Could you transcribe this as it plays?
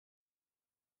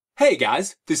Hey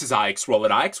guys, this is IX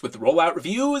with Rollout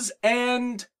Reviews,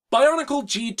 and Bionicle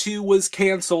G2 was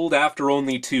cancelled after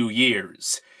only 2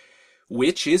 years.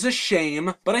 Which is a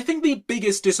shame, but I think the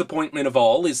biggest disappointment of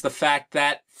all is the fact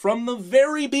that, from the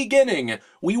very beginning,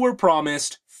 we were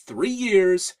promised 3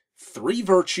 years, 3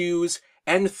 virtues,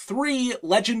 and 3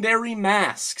 legendary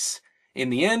masks. In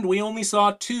the end, we only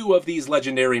saw 2 of these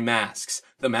legendary masks,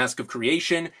 the Mask of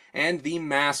Creation and the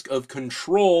Mask of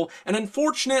Control, and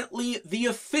unfortunately, the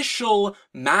official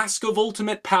Mask of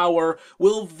Ultimate Power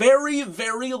will very,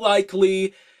 very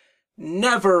likely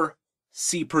never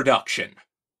see production.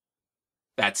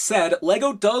 That said,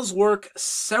 LEGO does work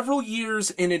several years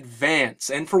in advance,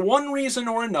 and for one reason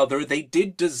or another, they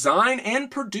did design and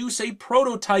produce a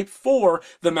prototype for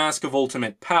the Mask of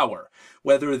Ultimate Power.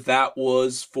 Whether that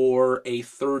was for a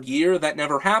 3rd year that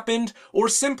never happened, or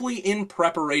simply in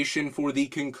preparation for the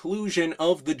conclusion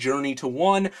of the Journey to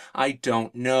 1, I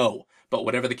don't know. But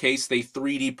whatever the case, they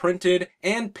 3D printed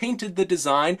and painted the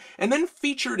design, and then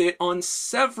featured it on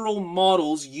several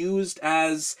models used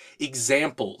as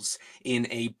examples in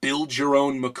a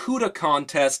build-your-own Makuta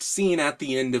contest seen at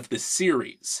the end of the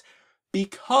series.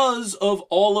 Because of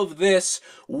all of this,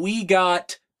 we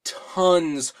got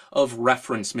tons of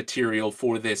reference material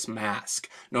for this mask.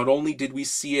 Not only did we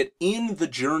see it in the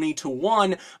Journey to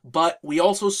 1, but we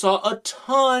also saw a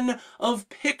ton of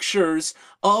pictures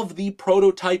of the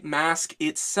prototype mask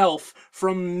itself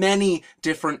from many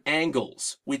different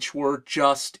angles, which were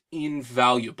just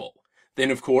invaluable.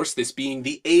 Then, of course, this being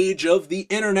the age of the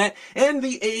internet and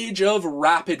the age of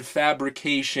rapid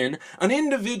fabrication, an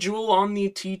individual on the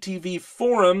TTV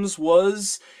forums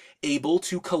was able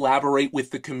to collaborate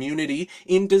with the community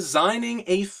in designing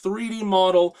a 3D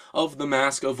model of the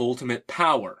Mask of Ultimate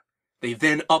Power. They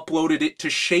then uploaded it to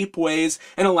Shapeways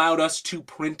and allowed us to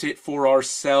print it for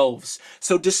ourselves.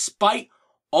 So despite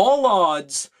all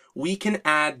odds, we can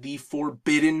add the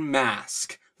Forbidden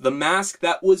Mask, the mask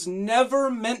that was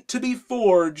never meant to be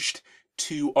forged,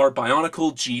 to our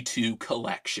Bionicle G2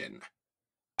 collection.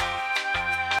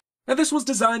 Now, this was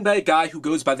designed by a guy who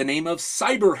goes by the name of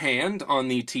Cyberhand on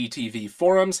the TTV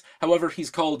forums. However,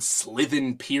 he's called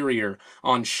Slithenperior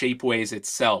on Shapeways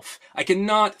itself. I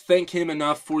cannot thank him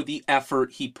enough for the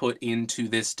effort he put into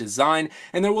this design,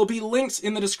 and there will be links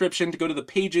in the description to go to the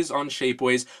pages on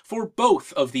Shapeways for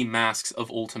both of the Masks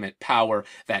of Ultimate Power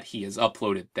that he has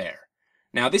uploaded there.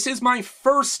 Now, this is my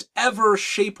first ever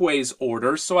Shapeways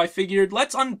order, so I figured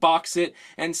let's unbox it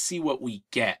and see what we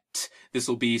get. This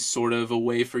will be sort of a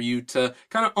way for you to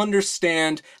kind of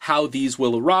understand how these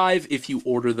will arrive if you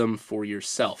order them for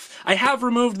yourself. I have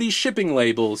removed these shipping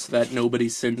labels that nobody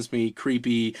sends me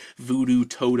creepy voodoo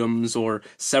totems or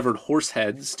severed horse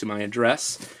heads to my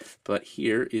address, but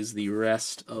here is the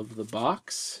rest of the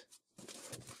box.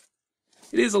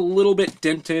 It is a little bit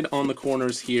dented on the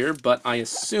corners here, but I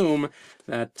assume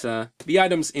that the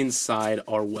items inside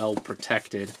are well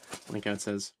protected. Like how it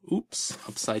says, oops,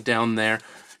 upside down there.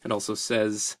 It also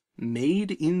says,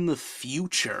 made in the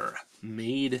future,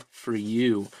 made for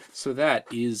you. So that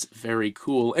is very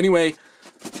cool. Anyway,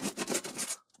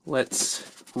 let's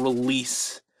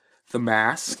release the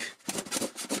mask,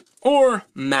 or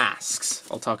masks.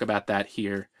 I'll talk about that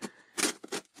here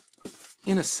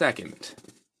in a second.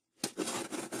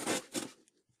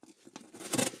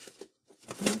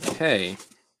 Okay,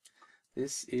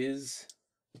 this is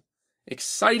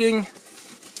exciting.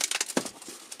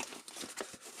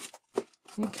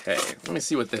 Okay, let me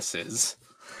see what this is.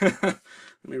 Let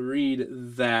me read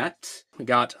that. We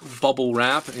got bubble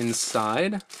wrap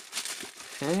inside.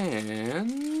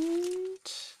 And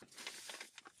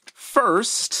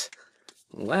first,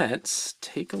 let's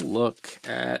take a look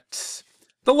at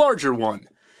the larger one.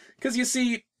 Because you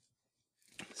see,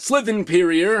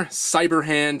 Slithenperior,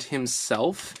 Cyberhand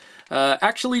himself,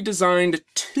 actually designed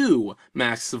 2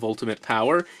 Masks of Ultimate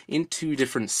Power in 2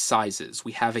 different sizes.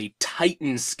 We have a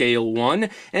Titan Scale one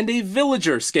and a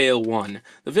Villager Scale one.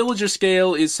 The Villager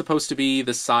Scale is supposed to be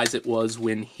the size it was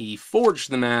when he forged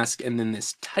the mask, and then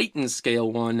this Titan Scale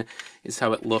one is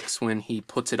how it looks when he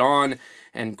puts it on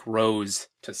and grows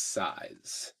to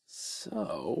size.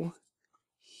 So,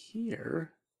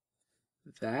 here,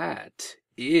 that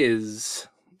is...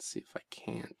 Let's see if I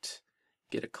can't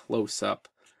get a close-up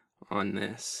on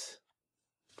this.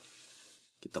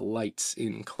 Get the lights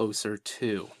in closer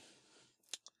too.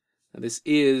 Now, this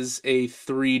is a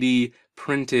 3D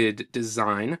printed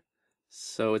design,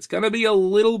 so it's gonna be a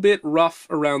little bit rough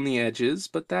around the edges,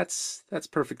 but that's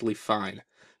perfectly fine,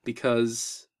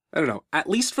 because I don't know, at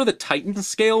least for the Titan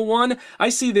scale one, I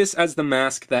see this as the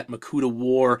mask that Makuta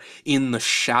wore in the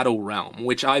Shadow Realm,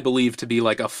 which I believe to be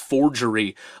like a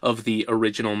forgery of the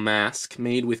original mask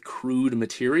made with crude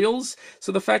materials.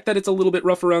 So the fact that it's a little bit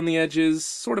rough around the edges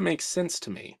sort of makes sense to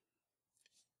me.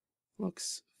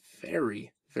 Looks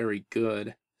very, very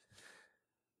good.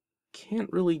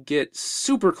 Can't really get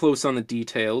super close on the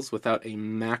details without a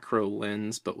macro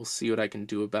lens, but we'll see what I can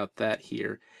do about that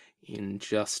here in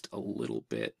just a little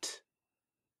bit.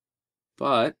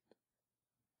 But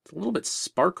it's a little bit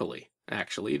sparkly,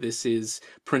 actually. This is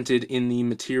printed in the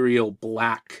material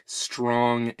black,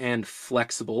 strong, and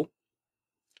flexible.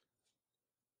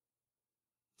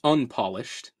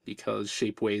 Unpolished, because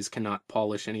Shapeways cannot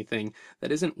polish anything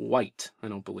that isn't white, I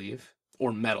don't believe,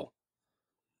 or metal.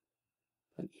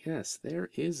 But yes,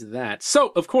 there is that. So,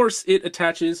 of course, it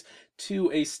attaches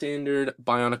to a standard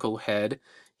Bionicle head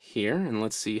here, and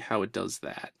let's see how it does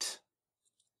that.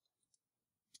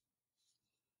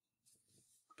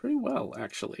 Pretty well,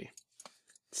 actually.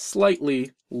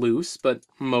 Slightly loose, but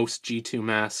most G2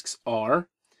 masks are.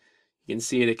 You can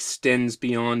see it extends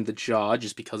beyond the jaw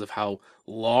just because of how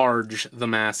large the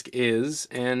mask is,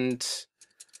 and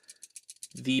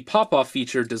the pop-off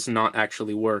feature does not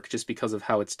actually work just because of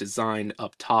how it's designed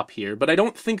up top here. But I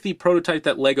don't think the prototype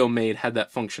that LEGO made had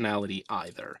that functionality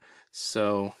either.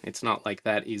 So it's not like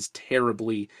that is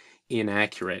terribly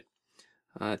inaccurate.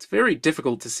 It's very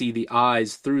difficult to see the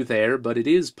eyes through there, but it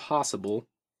is possible.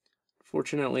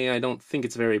 Fortunately, I don't think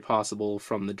it's very possible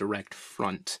from the direct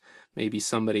front. Maybe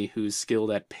somebody who's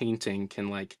skilled at painting can,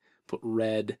 like, put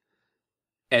red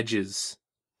edges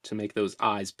to make those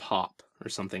eyes pop or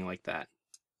something like that.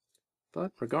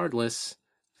 But regardless,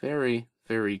 very,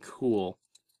 very cool.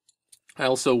 I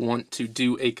also want to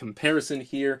do a comparison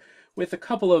here with a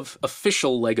couple of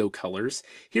official LEGO colors.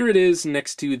 Here it is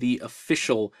next to the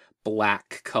official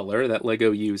black color that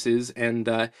LEGO uses, and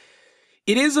it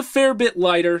is a fair bit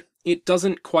lighter. It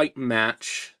doesn't quite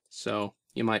match, so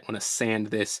you might want to sand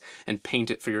this and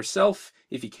paint it for yourself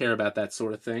if you care about that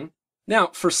sort of thing. Now,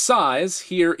 for size,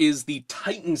 here is the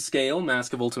Titan scale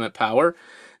Mask of Ultimate Power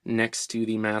next to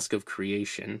the Mask of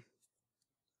Creation.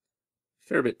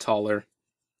 Fair bit taller,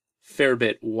 fair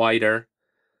bit wider,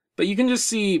 but you can just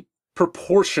see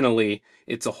proportionally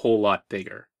it's a whole lot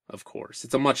bigger, of course.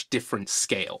 It's a much different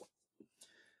scale.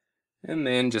 And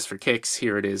then, just for kicks,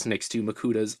 here it is next to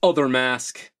Makuta's other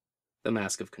mask, the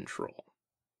Mask of Control.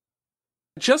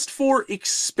 Just for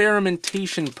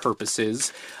experimentation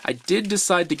purposes, I did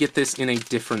decide to get this in a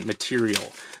different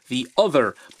material. The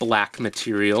other black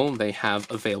material they have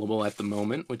available at the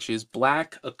moment, which is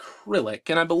black acrylic.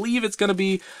 And I believe it's going to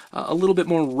be a little bit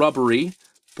more rubbery,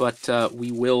 but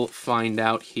we will find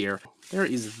out here. There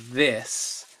is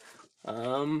this.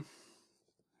 Yeah.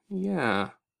 I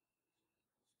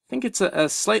think it's a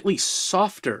slightly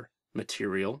softer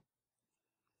material.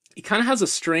 It kind of has a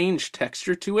strange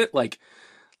texture to it, like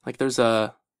there's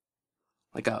a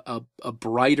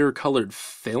brighter colored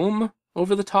film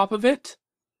over the top of it.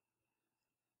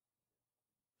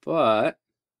 But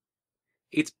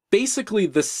it's basically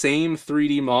the same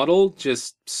 3D model,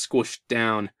 just squished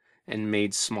down and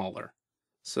made smaller,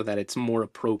 so that it's more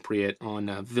appropriate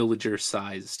on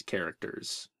villager-sized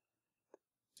characters.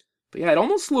 But yeah, it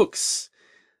almost looks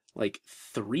like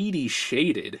 3D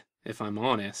shaded, if I'm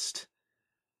honest,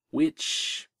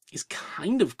 which is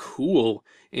kind of cool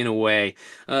in a way.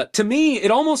 To me,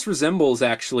 it almost resembles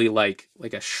actually like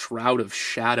a shroud of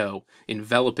shadow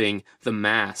enveloping the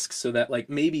mask, so that like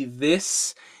maybe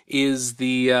this is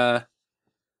the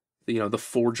the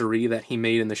forgery that he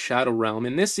made in the Shadow Realm,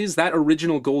 and this is that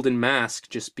original golden mask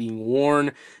just being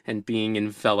worn and being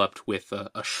enveloped with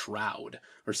a shroud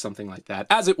or something like that,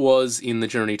 as it was in the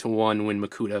Journey to One when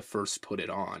Makuta first put it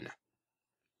on.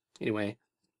 Anyway,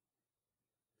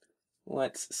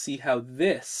 let's see how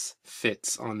this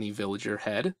fits on the villager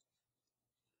head.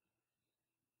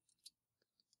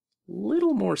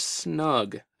 Little more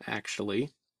snug,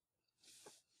 actually.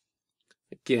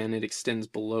 Again, it extends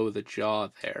below the jaw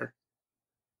there.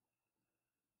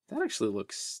 That actually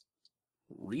looks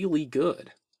really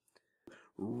good.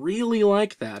 Really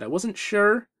like that. I wasn't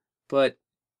sure, but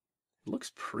it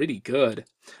looks pretty good.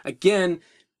 Again,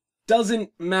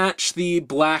 doesn't match the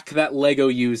black that LEGO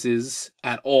uses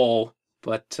at all,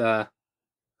 but oh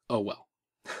well.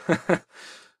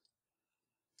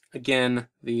 Again,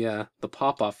 the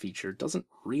pop-off feature doesn't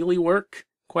really work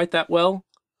quite that well.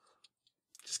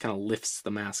 Just kind of lifts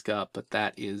the mask up, but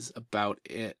that is about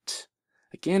it.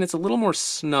 Again, it's a little more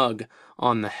snug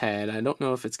on the head. I don't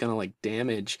know if it's gonna like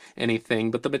damage anything,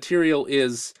 but the material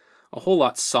is a whole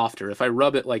lot softer. If I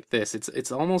rub it like this,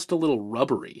 it's almost a little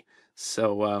rubbery.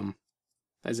 So,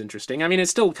 that's interesting. I mean, it's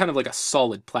still kind of like a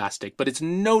solid plastic, but it's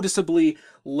noticeably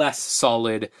less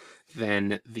solid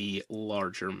than the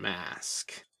larger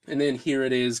mask. And then here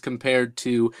it is compared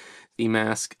to the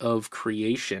Mask of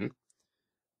Creation.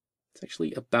 It's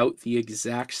actually about the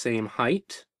exact same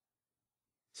height.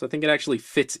 So I think it actually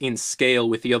fits in scale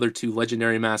with the other two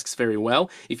legendary masks very well.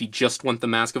 If you just want the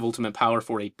Mask of Ultimate Power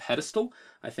for a pedestal,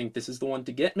 I think this is the one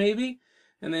to get, maybe.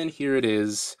 And then here it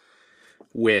is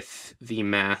with the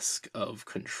Mask of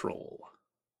Control.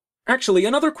 Actually,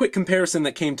 another quick comparison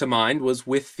that came to mind was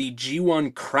with the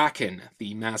G1 Kraken,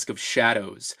 the Mask of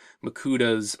Shadows,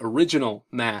 Makuda's original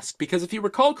mask, because if you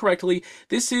recall correctly,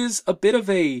 this is a bit of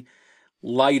a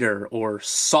lighter or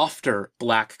softer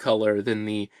black color than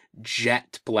the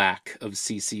jet black of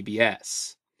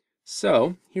CCBS.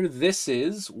 So, here this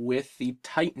is with the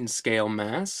Titan Scale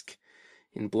mask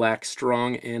in black,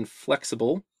 strong, and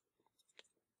flexible.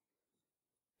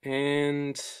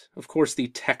 And, of course, the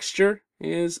texture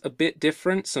is a bit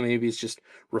different, so maybe it's just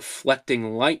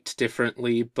reflecting light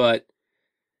differently, but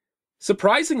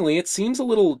surprisingly, it seems a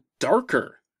little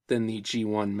darker than the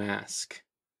G1 mask,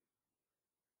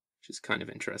 which is kind of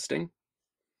interesting.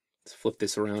 Let's flip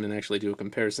this around and actually do a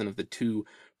comparison of the two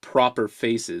proper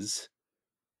faces.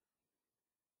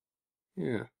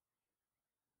 Yeah.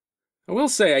 I will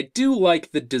say, I do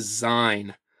like the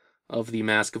design of the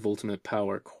Mask of Ultimate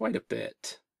Power quite a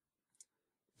bit.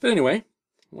 But anyway,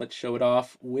 let's show it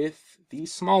off with the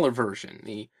smaller version,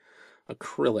 the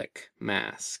acrylic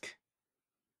mask.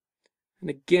 And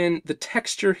again, the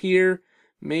texture here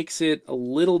makes it a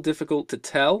little difficult to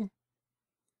tell,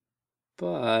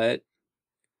 but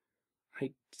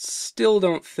I still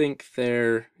don't think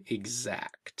they're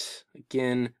exact.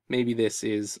 Again, maybe this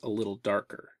is a little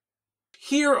darker.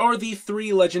 Here are the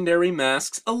three legendary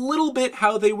masks, a little bit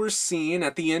how they were seen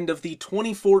at the end of the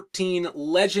 2014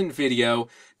 Legend video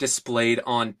displayed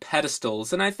on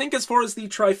pedestals. And I think as far as the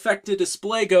trifecta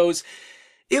display goes,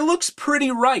 it looks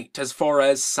pretty right as far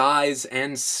as size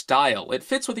and style. It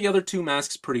fits with the other two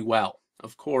masks pretty well.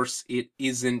 Of course, it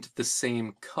isn't the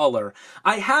same color.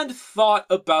 I had thought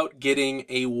about getting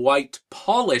a white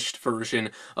polished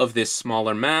version of this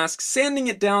smaller mask, sanding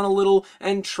it down a little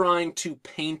and trying to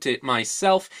paint it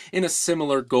myself in a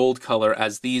similar gold color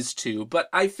as these two, but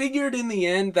I figured in the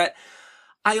end that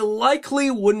I likely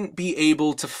wouldn't be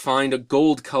able to find a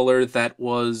gold color that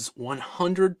was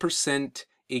 100%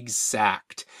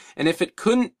 exact. And if it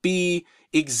couldn't be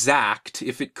exact,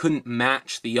 if it couldn't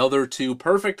match the other two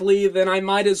perfectly, then I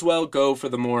might as well go for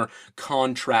the more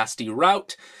contrasty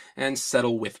route and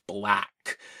settle with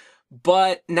black.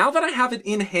 But now that I have it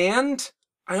in hand,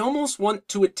 I almost want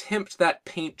to attempt that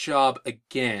paint job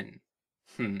again.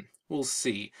 We'll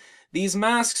see. These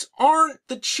masks aren't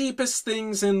the cheapest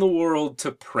things in the world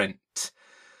to print.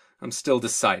 I'm still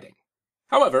deciding.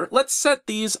 However, let's set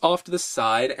these off to the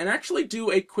side and actually do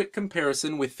a quick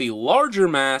comparison with the larger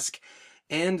mask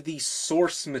and the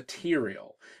source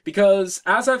material. Because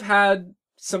as I've had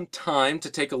some time to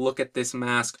take a look at this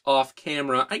mask off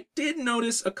camera, I did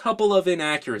notice a couple of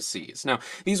inaccuracies. Now,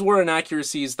 these were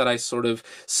inaccuracies that I sort of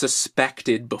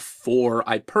suspected before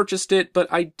I purchased it, but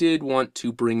I did want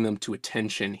to bring them to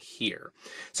attention here.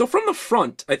 So from the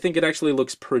front, I think it actually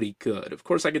looks pretty good. Of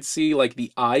course, I could see like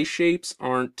the eye shapes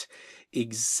aren't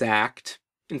exact.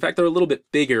 In fact, they're a little bit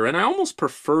bigger, and I almost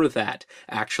prefer that,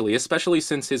 actually, especially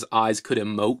since his eyes could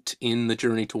emote in the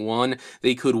Journey to One.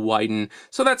 They could widen,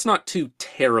 so that's not too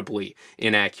terribly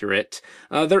inaccurate.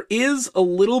 There is a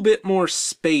little bit more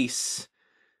space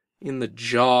in the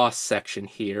jaw section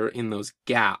here, in those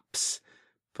gaps,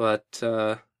 but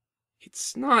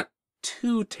it's not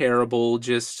too terrible,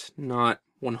 just not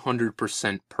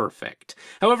 100% perfect.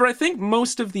 However, I think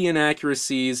most of the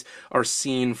inaccuracies are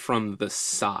seen from the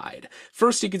side.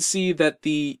 First, you can see that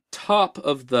the top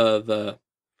of the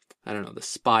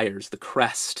spires, the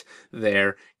crest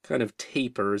there, kind of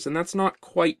tapers, and that's not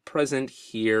quite present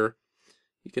here.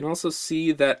 You can also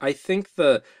see that I think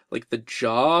the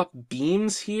jaw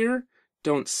beams here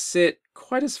don't sit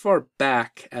quite as far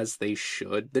back as they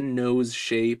should. The nose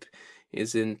shape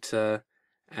isn't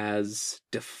as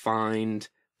defined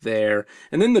there.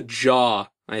 And then the jaw,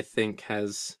 I think,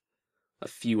 has a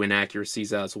few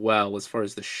inaccuracies as well, as far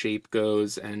as the shape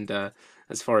goes, and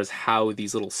as far as how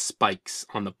these little spikes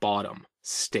on the bottom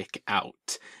stick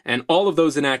out. And all of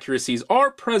those inaccuracies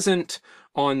are present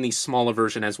on the smaller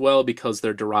version as well, because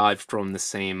they're derived from the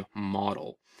same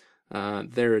model.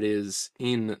 There it is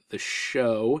in the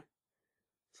show.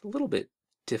 It's a little bit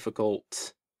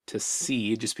difficult to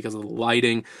see just because of the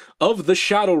lighting of the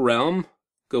Shadow Realm.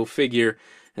 Go figure.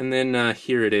 And then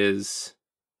here it is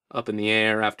up in the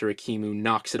air after Akimu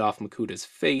knocks it off Makuda's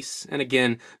face. And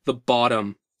again, the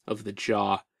bottom of the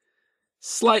jaw.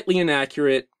 Slightly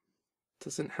inaccurate.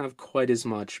 Doesn't have quite as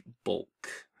much bulk.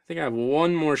 I think I have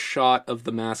one more shot of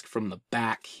the mask from the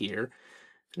back here.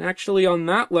 And actually, on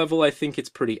that level, I think it's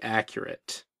pretty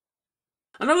accurate.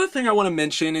 Another thing I want to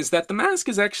mention is that the mask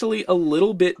is actually a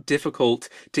little bit difficult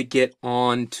to get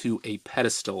onto a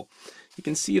pedestal. You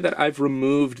can see that I've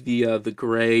removed the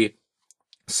gray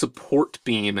support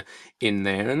beam in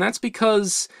there, and that's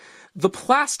because the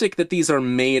plastic that these are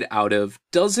made out of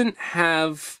doesn't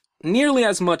have nearly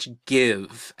as much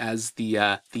give as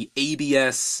the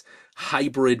ABS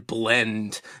hybrid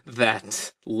blend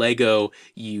that Lego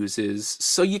uses.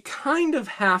 So you kind of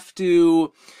have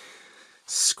to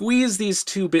squeeze these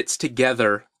two bits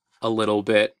together a little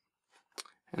bit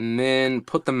and then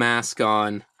put the mask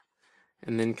on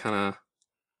and then kind of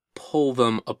pull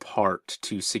them apart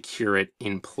to secure it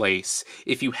in place.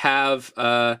 If you have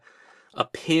a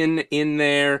pin in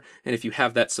there, and if you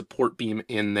have that support beam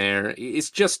in there,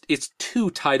 it's too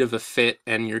tight of a fit,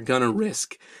 and you're gonna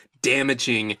risk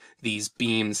damaging these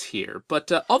beams here.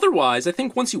 But otherwise, I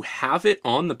think once you have it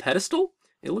on the pedestal,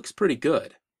 it looks pretty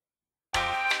good.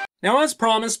 Now, as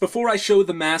promised, before I show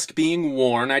the mask being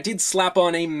worn, I did slap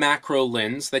on a macro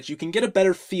lens so that you can get a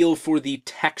better feel for the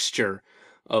texture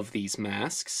of these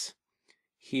masks.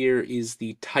 Here is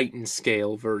the Titan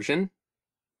scale version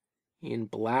in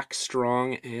black,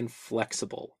 strong, and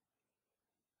flexible.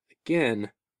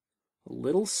 Again, a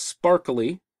little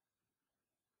sparkly,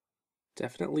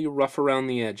 definitely rough around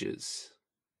the edges.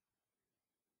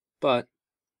 But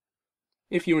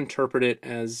if you interpret it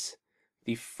as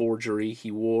the forgery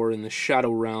he wore in the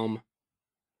Shadow Realm,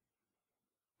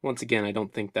 once again, I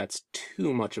don't think that's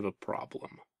too much of a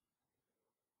problem.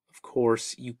 Of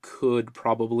course, you could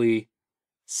probably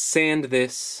sand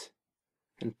this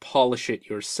and polish it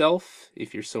yourself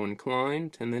if you're so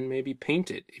inclined, and then maybe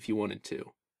paint it if you wanted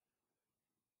to.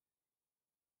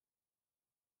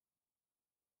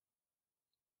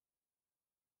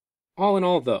 All in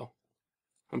all, though,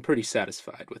 I'm pretty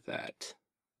satisfied with that,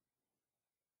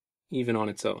 even on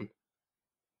its own.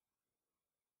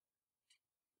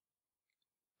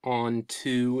 On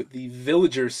to the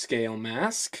Villager scale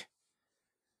mask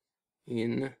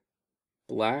in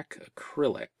black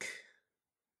acrylic.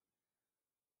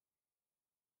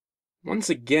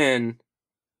 Once again,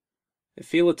 I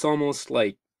feel it's almost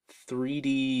like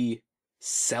 3D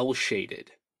cell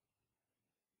shaded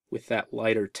with that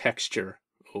lighter texture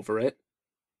over it.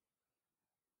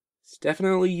 It's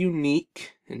definitely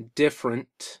unique and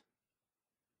different.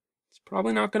 It's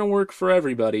probably not going to work for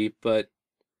everybody, but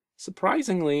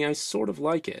surprisingly, I sort of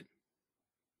like it.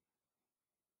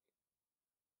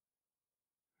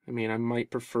 I mean, I might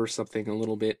prefer something a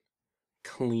little bit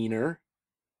cleaner.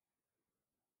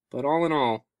 But all in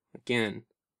all, again,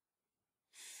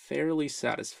 fairly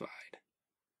satisfied.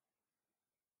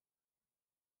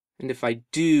 And if I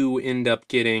do end up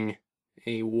getting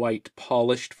a white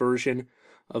polished version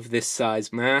of this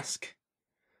size mask,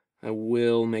 I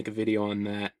will make a video on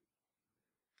that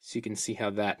so you can see how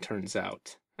that turns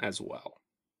out as well.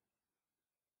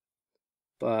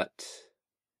 But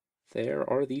there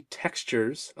are the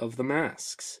textures of the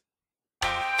masks.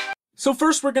 So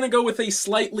first we're going to go with a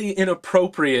slightly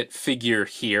inappropriate figure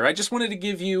here. I just wanted to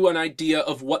give you an idea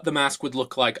of what the mask would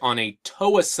look like on a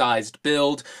Toa-sized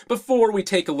build before we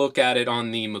take a look at it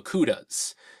on the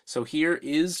Makudas. So here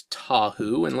is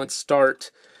Tahu, and let's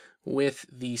start with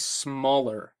the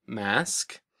smaller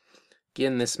mask.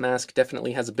 Again, this mask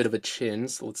definitely has a bit of a chin,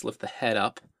 so let's lift the head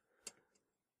up.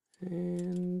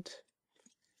 And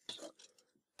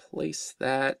place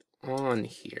that on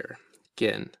here.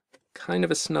 Again, kind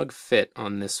of a snug fit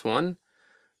on this one,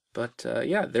 but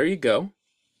yeah, there you go.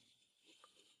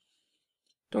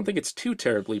 Don't think it's too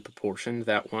terribly proportioned,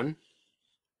 that one.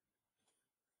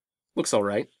 Looks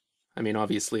alright. I mean,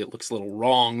 obviously it looks a little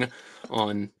wrong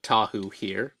on Tahu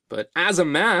here, but as a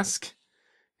mask,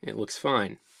 it looks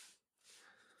fine.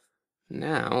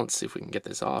 Now, let's see if we can get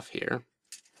this off here,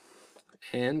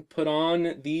 and put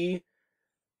on the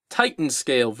Titan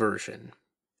scale version.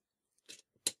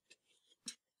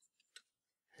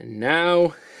 And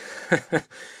now,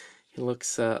 he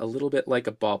looks a little bit like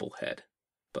a bobblehead,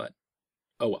 but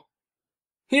oh well.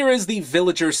 Here is the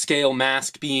Villager scale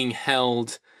mask being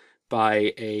held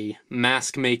by a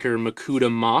Mask Maker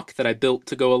Makuda mock that I built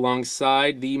to go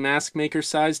alongside the Mask Maker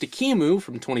sized Akimu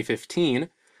from 2015.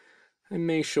 I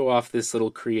may show off this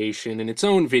little creation in its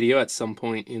own video at some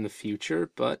point in the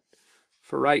future, but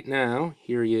for right now,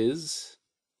 here he is,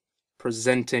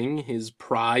 presenting his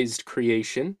prized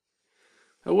creation.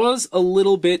 I was a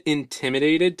little bit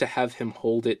intimidated to have him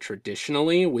hold it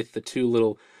traditionally with the two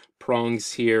little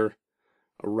prongs here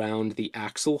around the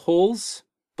axle holes,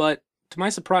 but to my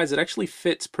surprise, it actually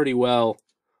fits pretty well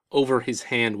over his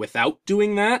hand without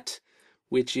doing that,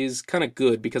 which is kind of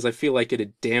good because I feel like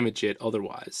it'd damage it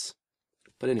otherwise.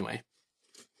 But anyway,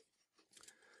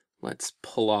 let's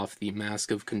pull off the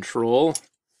mask of control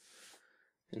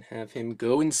and have him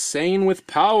go insane with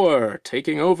power,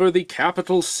 taking over the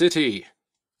capital city.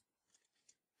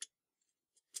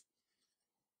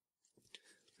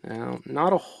 Now,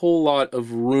 not a whole lot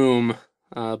of room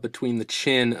between the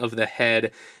chin of the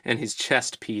head and his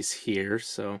chest piece here,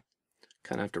 so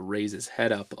kind of have to raise his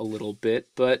head up a little bit,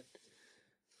 but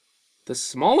the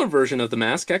smaller version of the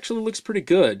mask actually looks pretty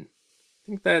good. I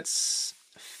think that's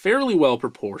fairly well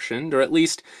proportioned, or at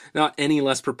least not any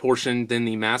less proportioned than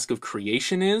the Mask of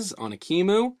Creation is on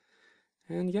Akimu.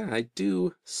 And yeah, I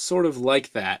do sort of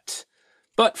like that.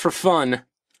 But for fun,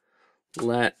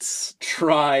 let's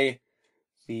try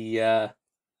the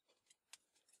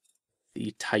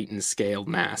Titan scaled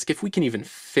mask. If we can even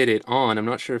fit it on, I'm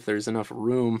not sure if there's enough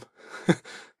room.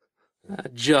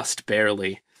 Just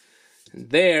barely. And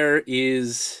there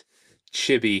is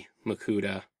Chibi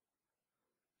Makuta.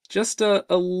 Just a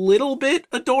little bit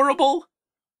adorable.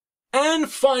 And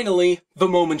finally, the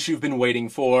moment you've been waiting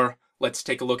for. Let's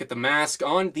take a look at the mask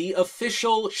on the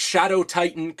official Shadow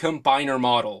Titan Combiner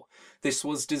model. This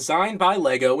was designed by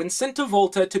LEGO and sent to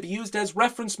Volta to be used as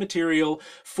reference material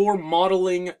for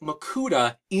modeling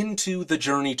Makuta into the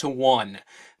Journey to 1.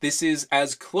 This is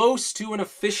as close to an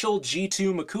official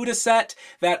G2 Makuta set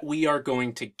that we are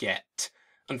going to get.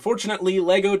 Unfortunately,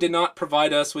 LEGO did not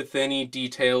provide us with any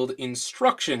detailed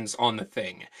instructions on the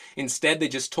thing. Instead, they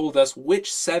just told us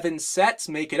which 7 sets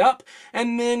make it up,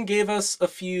 and then gave us a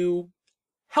few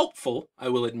helpful, I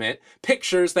will admit,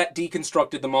 pictures that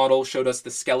deconstructed the model, showed us the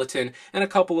skeleton, and a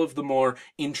couple of the more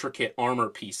intricate armor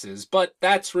pieces. But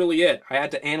that's really it. I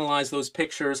had to analyze those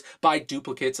pictures, buy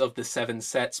duplicates of the 7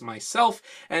 sets myself,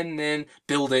 and then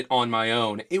build it on my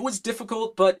own. It was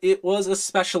difficult, but it was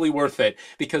especially worth it,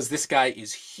 because this guy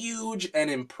is huge and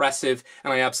impressive,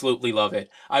 and I absolutely love it.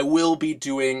 I will be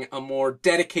doing a more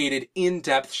dedicated,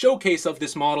 in-depth showcase of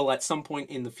this model at some point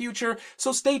in the future,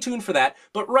 so stay tuned for that.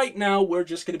 But right now, we're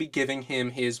just going to be giving him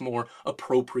his more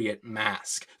appropriate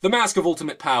mask. The Mask of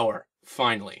Ultimate Power,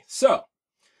 finally. So,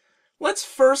 let's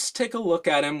first take a look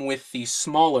at him with the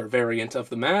smaller variant of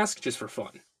the mask, just for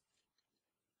fun.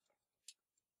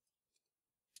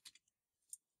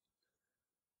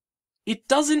 It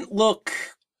doesn't look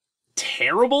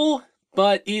terrible,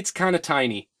 but it's kind of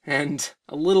tiny, and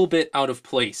a little bit out of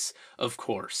place, of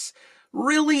course.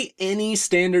 Really, any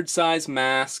standard size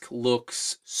mask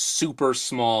looks super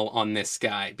small on this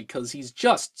guy because he's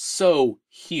just so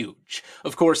huge.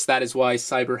 Of course, that is why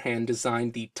Cyberhand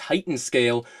designed the Titan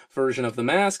scale version of the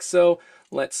mask, so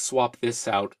let's swap this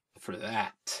out for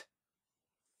that.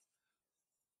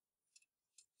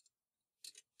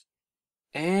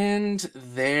 And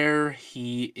there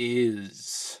he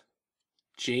is.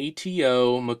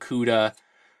 JTO Makuta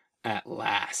at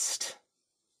last.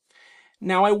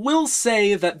 Now, I will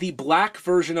say that the black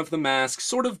version of the mask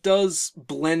sort of does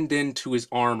blend into his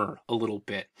armor a little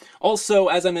bit. Also,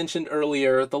 as I mentioned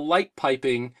earlier, the light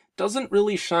piping doesn't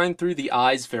really shine through the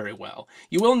eyes very well.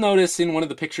 You will notice in one of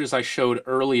the pictures I showed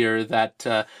earlier that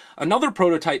another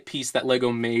prototype piece that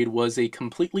LEGO made was a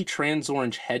completely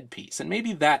trans-orange headpiece, and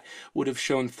maybe that would have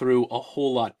shown through a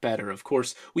whole lot better. Of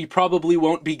course, we probably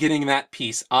won't be getting that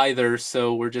piece either,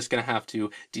 so we're just going to have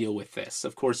to deal with this.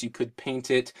 Of course, you could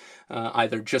paint it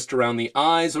either just around the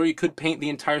eyes, or you could paint the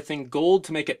entire thing gold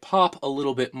to make it pop a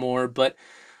little bit more, but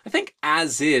I think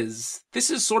as is, this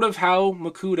is sort of how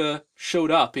Makuta showed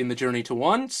up in the Journey to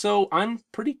 1, so I'm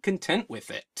pretty content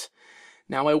with it.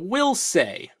 Now, I will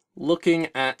say, looking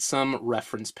at some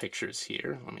reference pictures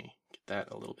here, let me get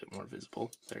that a little bit more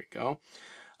visible. There you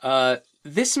go.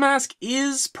 This mask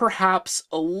is perhaps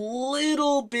a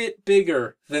little bit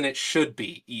bigger than it should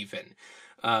be, even.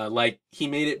 Like, he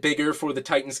made it bigger for the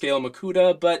Titan scale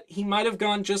Makuta, but he might have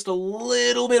gone just a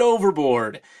little bit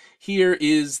overboard. Here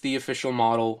is the official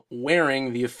model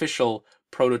wearing the official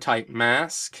prototype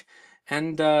mask.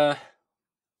 And, if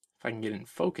I can get in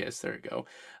focus, there we go.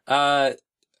 I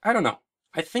don't know.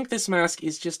 I think this mask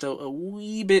is just a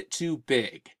wee bit too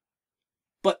big.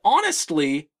 But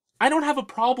honestly, I don't have a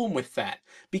problem with that,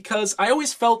 because I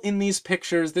always felt in these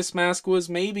pictures this mask was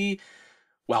maybe,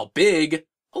 while big,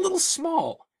 a little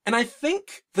small. And I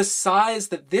think the size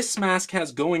that this mask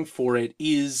has going for it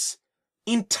is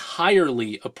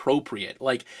entirely appropriate.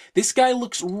 Like, this guy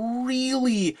looks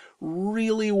really,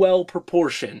 really well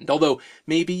proportioned, although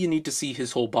maybe you need to see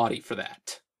his whole body for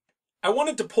that. I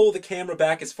wanted to pull the camera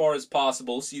back as far as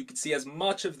possible so you could see as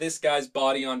much of this guy's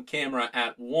body on camera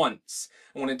at once.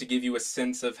 I wanted to give you a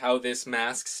sense of how this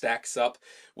mask stacks up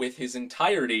with his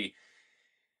entirety.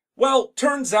 Well,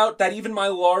 turns out that even my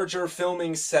larger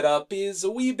filming setup is a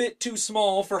wee bit too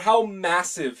small for how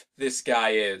massive this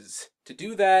guy is. To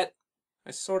do that,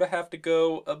 I sort of have to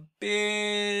go a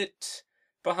bit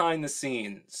behind the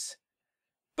scenes.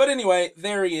 But anyway,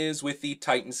 there he is with the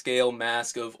Titan Scale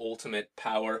Mask of Ultimate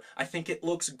Power. I think it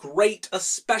looks great,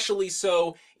 especially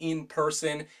so in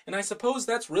person, and I suppose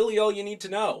that's really all you need to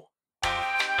know.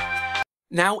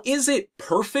 Now, is it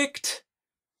perfect?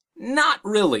 Not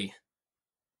really.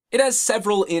 It has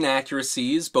several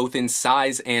inaccuracies, both in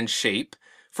size and shape,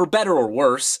 for better or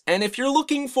worse, and if you're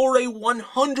looking for a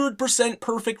 100%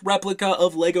 perfect replica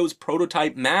of LEGO's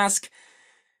prototype mask,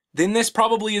 then this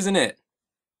probably isn't it.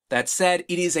 That said,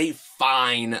 it is a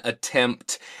fine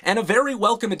attempt, and a very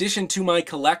welcome addition to my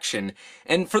collection,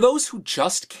 and for those who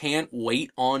just can't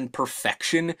wait on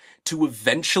perfection to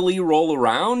eventually roll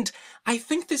around, I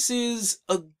think this is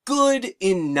a good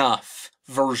enough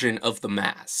version of the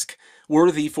mask,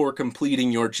 worthy for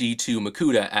completing your G2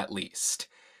 Makuta at least.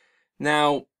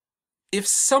 Now, if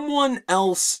someone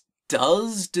else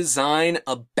does design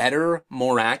a better,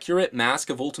 more accurate Mask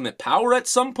of Ultimate Power at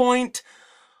some point,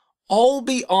 I'll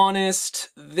be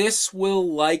honest, this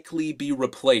will likely be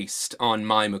replaced on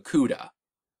my Makuta.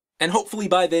 And hopefully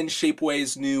by then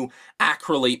Shapeways' new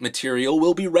acrylate material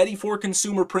will be ready for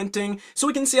consumer printing, so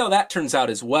we can see how that turns out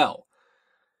as well.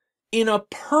 In a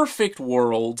perfect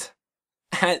world,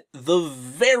 at the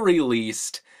very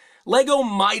least, LEGO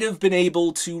might have been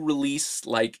able to release,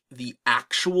 like, the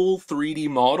actual 3D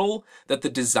model that the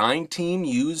design team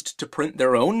used to print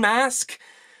their own mask,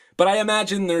 but I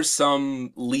imagine there's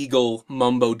some legal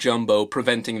mumbo-jumbo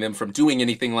preventing them from doing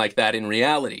anything like that in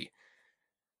reality.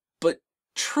 But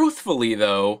truthfully,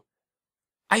 though,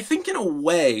 I think in a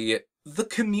way, the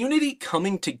community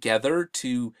coming together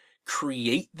to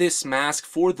create this mask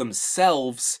for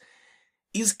themselves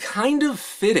is kind of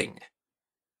fitting.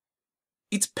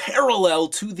 It's parallel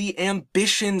to the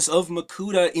ambitions of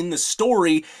Makuta in the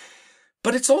story,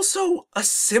 but it's also a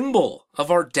symbol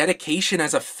of our dedication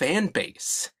as a fan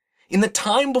base. In the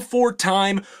time before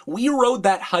time, we rode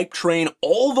that hype train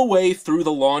all the way through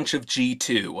the launch of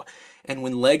G2, and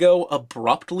when LEGO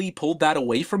abruptly pulled that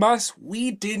away from us,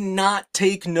 we did not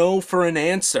take no for an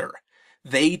answer.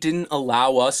 They didn't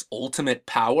allow us ultimate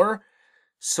power,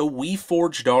 so we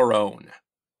forged our own.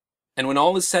 And when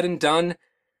all is said and done,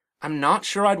 I'm not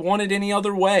sure I'd want it any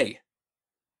other way.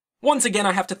 Once again,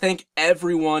 I have to thank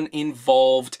everyone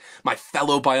involved, my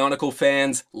fellow Bionicle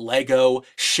fans, LEGO,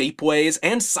 Shapeways,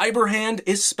 and Cyberhand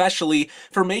especially,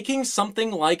 for making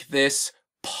something like this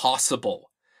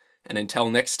possible. And until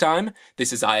next time,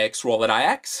 this is IX Roll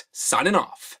at IX, signing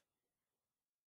off.